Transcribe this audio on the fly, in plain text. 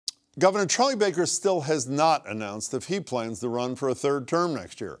Governor Charlie Baker still has not announced if he plans to run for a third term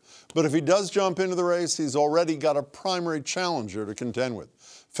next year. But if he does jump into the race, he's already got a primary challenger to contend with.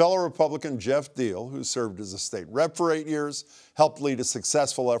 Fellow Republican Geoff Diehl, who served as a state rep for 8 years, helped lead a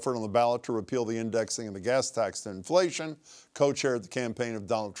successful effort on the ballot to repeal the indexing of the gas tax to inflation, co-chaired the campaign of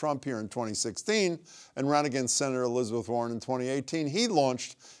Donald Trump here in 2016, and ran against Senator Elizabeth Warren in 2018. He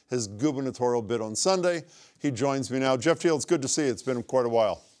launched his gubernatorial bid on Sunday. He joins me now. Geoff Diehl, it's good to see you. It's been quite a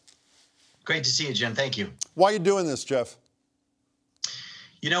while. Great to see you, Jim. Thank you. Why are you doing this, Geoff?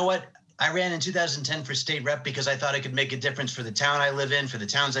 You know what? I ran in 2010 for state rep because I thought I could make a difference for the town I live in, for the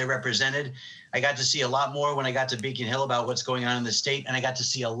towns I represented. I got to see a lot more when I got to Beacon Hill about what's going on in the state, and I got to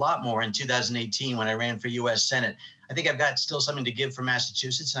see a lot more in 2018 when I ran for U.S. Senate. I think I've got still something to give for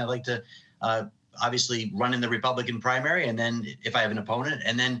Massachusetts, and I'd like to obviously run in the Republican primary, and then if I have an opponent,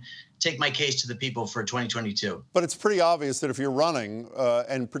 and then take my case to the people for 2022. But it's pretty obvious that if you're running,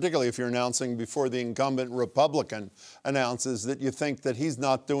 and particularly if you're announcing before the incumbent Republican announces that you think that he's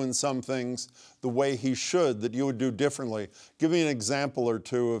not doing some things the way he should, that you would do differently. Give me an example or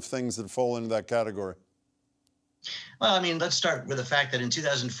two of things that fall into that category. Well, I mean, let's start with the fact that in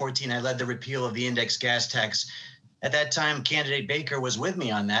 2014, I led the repeal of the index gas tax. At that time, candidate Baker was with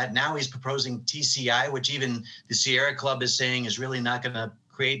me on that. Now he's proposing TCI, which even the Sierra Club is saying is really not going to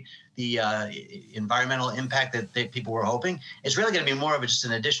create the environmental impact that people were hoping. It's really going to be more of just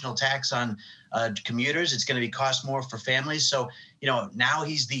an additional tax on commuters. It's going to cost more for families. So, you know, now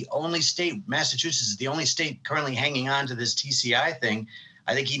he's the only state, Massachusetts is the only state currently hanging on to this TCI thing.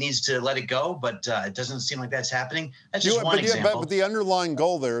 I think he needs to let it go, but it doesn't seem like that's happening. That's just one example. But the underlying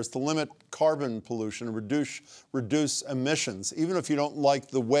goal there is to limit carbon pollution, reduce emissions. Even if you don't like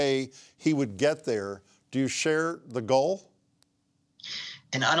the way he would get there, do you share the goal?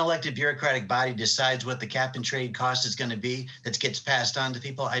 An unelected bureaucratic body decides what the cap and trade cost is going to be that gets passed on to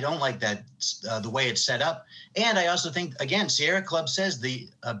people. I don't like that, the way it's set up. And I also think, again, Sierra Club says the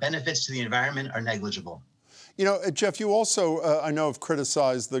benefits to the environment are negligible. You know, Geoff, you also, I know, have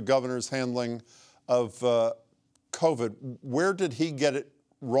criticized the governor's handling of COVID. Where did he get it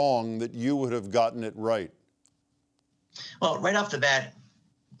wrong that you would have gotten it right? Well, right off the bat,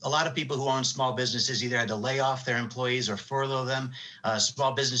 a lot of people who own small businesses either had to lay off their employees or furlough them.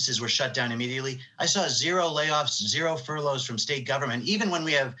 Small businesses were shut down immediately. I saw 0 layoffs, 0 furloughs from state government. Even when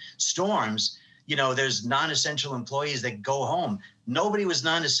we have storms, you know, there's non-essential employees that go home. Nobody was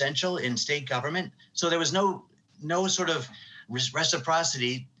non-essential in state government. So there was no sort of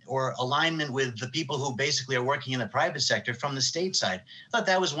reciprocity or alignment with the people who basically are working in the private sector from the state side. I thought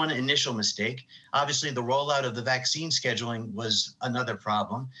that was one initial mistake. Obviously, the rollout of the vaccine scheduling was another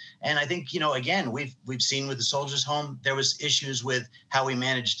problem. And I think, you know, again, we've seen with the Soldiers' Home, there was issues with how we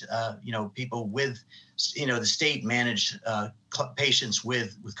managed, you know, people with, you know, the state managed patients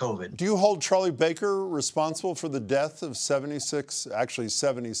with COVID. Do you hold Charlie Baker responsible for the death of 76, actually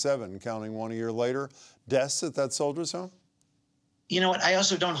 77, counting one a year later, deaths at that Soldiers' Home? You know what? I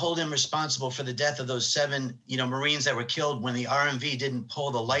also don't hold him responsible for the death of those 7, you know, Marines that were killed when the RMV didn't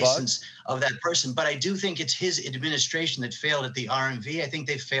pull the license of that person. But I do think it's his administration that failed at the RMV. I think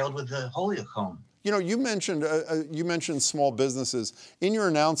they failed with the Holyoke home. You know, you mentioned small businesses. In your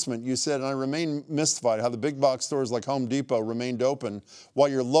announcement, you said, and I remain mystified, how the big box stores like Home Depot remained open while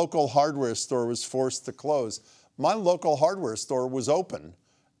your local hardware store was forced to close. My local hardware store was open,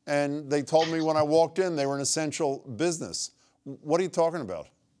 and they told me when I walked in they were an essential business. What are you talking about?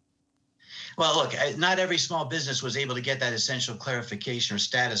 Well, look, not every small business was able to get that essential clarification or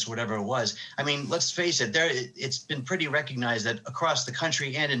status, whatever it was. I mean, let's face it, it's been pretty recognized that across the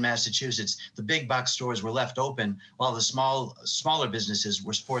country and in Massachusetts, the big box stores were left open while the smaller businesses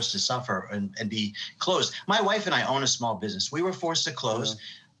were forced to suffer and be closed. My wife and I own a small business. We were forced to close. Yeah.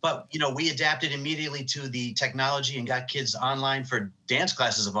 But, you know, we adapted immediately to the technology and got kids online for dance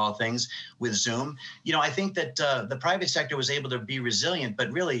classes of all things with Zoom. You know, I think that the private sector was able to be resilient,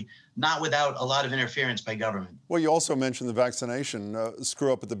 but really not without a lot of interference by government. Well, you also mentioned the vaccination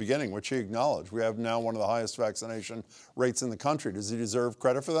screw up at the beginning, which he acknowledged. We have now one of the highest vaccination rates in the country. Does he deserve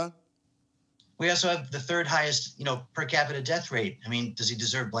credit for that? We also have the 3rd highest, you know, per capita death rate. I mean, does he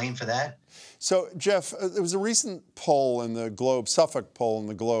deserve blame for that? So, Geoff, there was a recent poll in the Globe, Suffolk poll in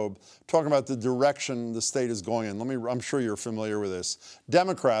the Globe, talking about the direction the state is going in. I'm sure you're familiar with this.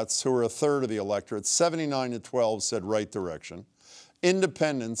 Democrats, who are 1/3 of the electorate, 79-12 said right direction.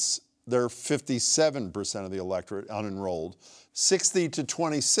 Independents, they're 57% of the electorate, unenrolled.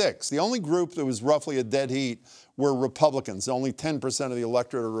 60-26. The only group that was roughly a dead heat were Republicans. Only 10% of the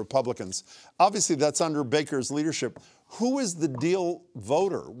electorate are Republicans. Obviously, that's under Baker's leadership. Who is the Diehl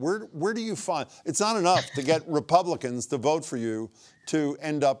voter? Where do you find? It's not enough to get Republicans to vote for you to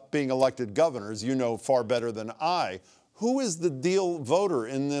end up being elected governors. You know far better than I. Who is the Diehl voter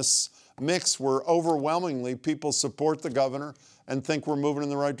in this mix where overwhelmingly people support the governor and think we're moving in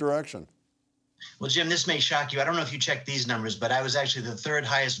the right direction? Well, Jim, this may shock you. I don't know if you checked these numbers, but I was actually the third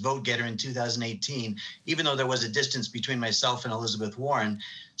highest vote getter in 2018, even though there was a distance between myself and Elizabeth Warren.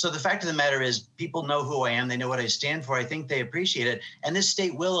 So the fact of the matter is people know who I am. They know what I stand for. I think they appreciate it. And this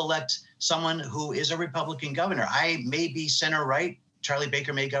state will elect someone who is a Republican governor. I may be center right. Charlie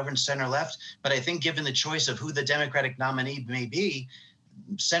Baker may govern center left. But I think given the choice of who the Democratic nominee may be,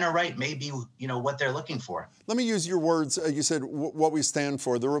 center right may be, what they're looking for. Let me use your words. You said what we stand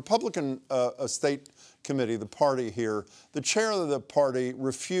for. The Republican State Committee, the party here, the chair of the party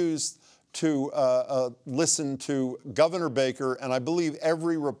refused to listen to Governor Baker and I believe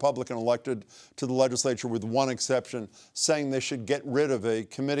every Republican elected to the legislature with one exception, saying they should get rid of a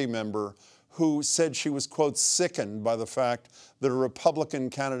committee member who said she was, quote, sickened by the fact that a Republican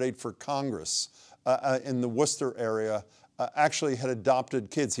candidate for Congress in the Worcester area actually had adopted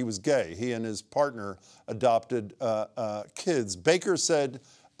kids. He was gay. He and his partner adopted kids. Baker said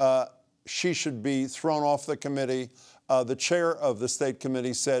she should be thrown off the committee. The chair of the state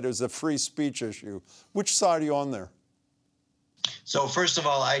committee said it was a free speech issue. Which side are you on there? So first of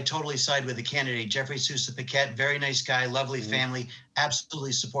all, I totally side with the candidate, Jeffrey Sousa Paquette. Very nice guy, lovely family.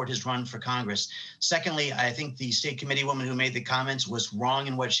 Absolutely support his run for Congress. Secondly, I think the state committee woman who made the comments was wrong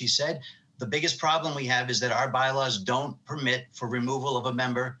in what she said. The biggest problem we have is that our bylaws don't permit for removal of a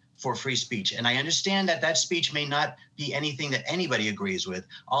member for free speech. And I understand that that speech may not be anything that anybody agrees with.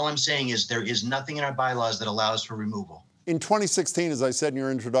 All I'm saying is there is nothing in our bylaws that allows for removal. In 2016, as I said in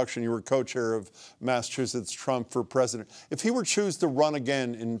your introduction, you were co-chair of Massachusetts Trump for president. If he were to choose to run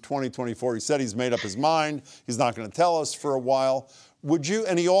again in 2024, he said he's made up his mind, he's not going to tell us for a while, would you,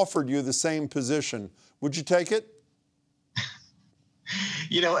 and he offered you the same position, would you take it?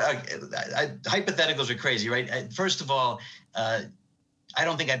 Hypotheticals are crazy, right? First of all, I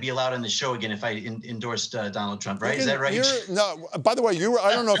don't think I'd be allowed on the show again if I endorsed Donald Trump, right? Is that right? No, by the way,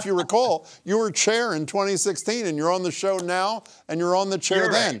 I don't know if you recall, you were chair in 2016 and you're on the show now and you're on the chair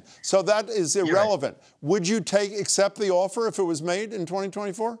then. Right. So that is irrelevant. Right. Would you accept the offer if it was made in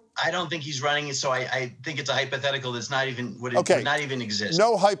 2024? I don't think he's running it, so I think it's a hypothetical that's not even, would not even exist.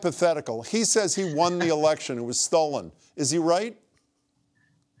 No hypothetical. He says he won the election. It was stolen. Is he right?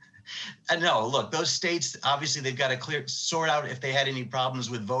 No, look, those states, obviously, they've got to sort out if they had any problems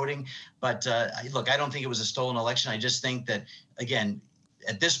with voting. But look, I don't think it was a stolen election. I just think that, again,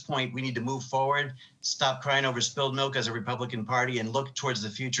 at this point, we need to move forward, stop crying over spilled milk as a Republican Party, and look towards the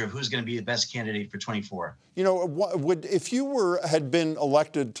future of who's going to be the best candidate for 24. If you had been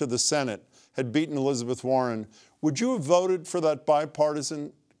elected to the Senate, had beaten Elizabeth Warren, would you have voted for that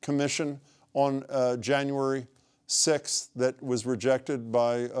bipartisan commission on January 6th that was rejected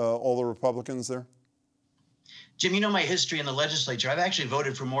by all the Republicans there? Jim, you know my history in the legislature. I've actually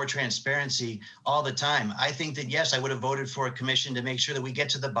voted for more transparency all the time. I think that, yes, I would have voted for a commission to make sure that we get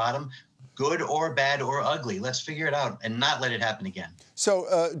to the bottom, good or bad or ugly. Let's figure it out and not let it happen again.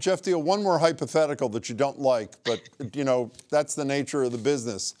 So, Geoff Diehl, one more hypothetical that you don't like, but, that's the nature of the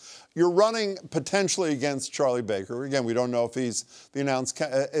business. You're running potentially against Charlie Baker. Again, we don't know if he's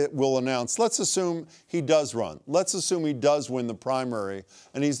will announce. Let's assume he does run. Let's assume he does win the primary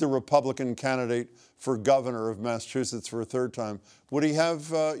and he's the Republican candidate for governor of Massachusetts for a third time. Would he have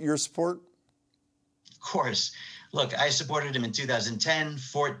your support? Of course. Look, I supported him in 2010,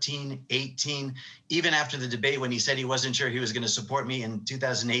 14, 18, even after the debate when he said he wasn't sure he was going to support me in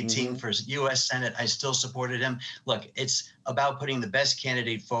 2018 for U.S. Senate, I still supported him. Look, it's about putting the best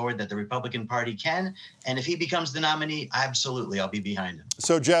candidate forward that the Republican Party can. And if he becomes the nominee, absolutely, I'll be behind him.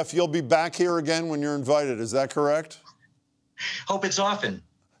 So, Geoff, you'll be back here again when you're invited. Is that correct? Hope it's often.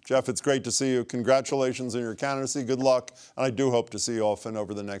 Geoff, it's great to see you. Congratulations on your candidacy. Good luck. And I do hope to see you often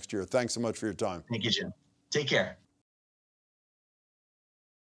over the next year. Thanks so much for your time. Thank you, Jim. Take care.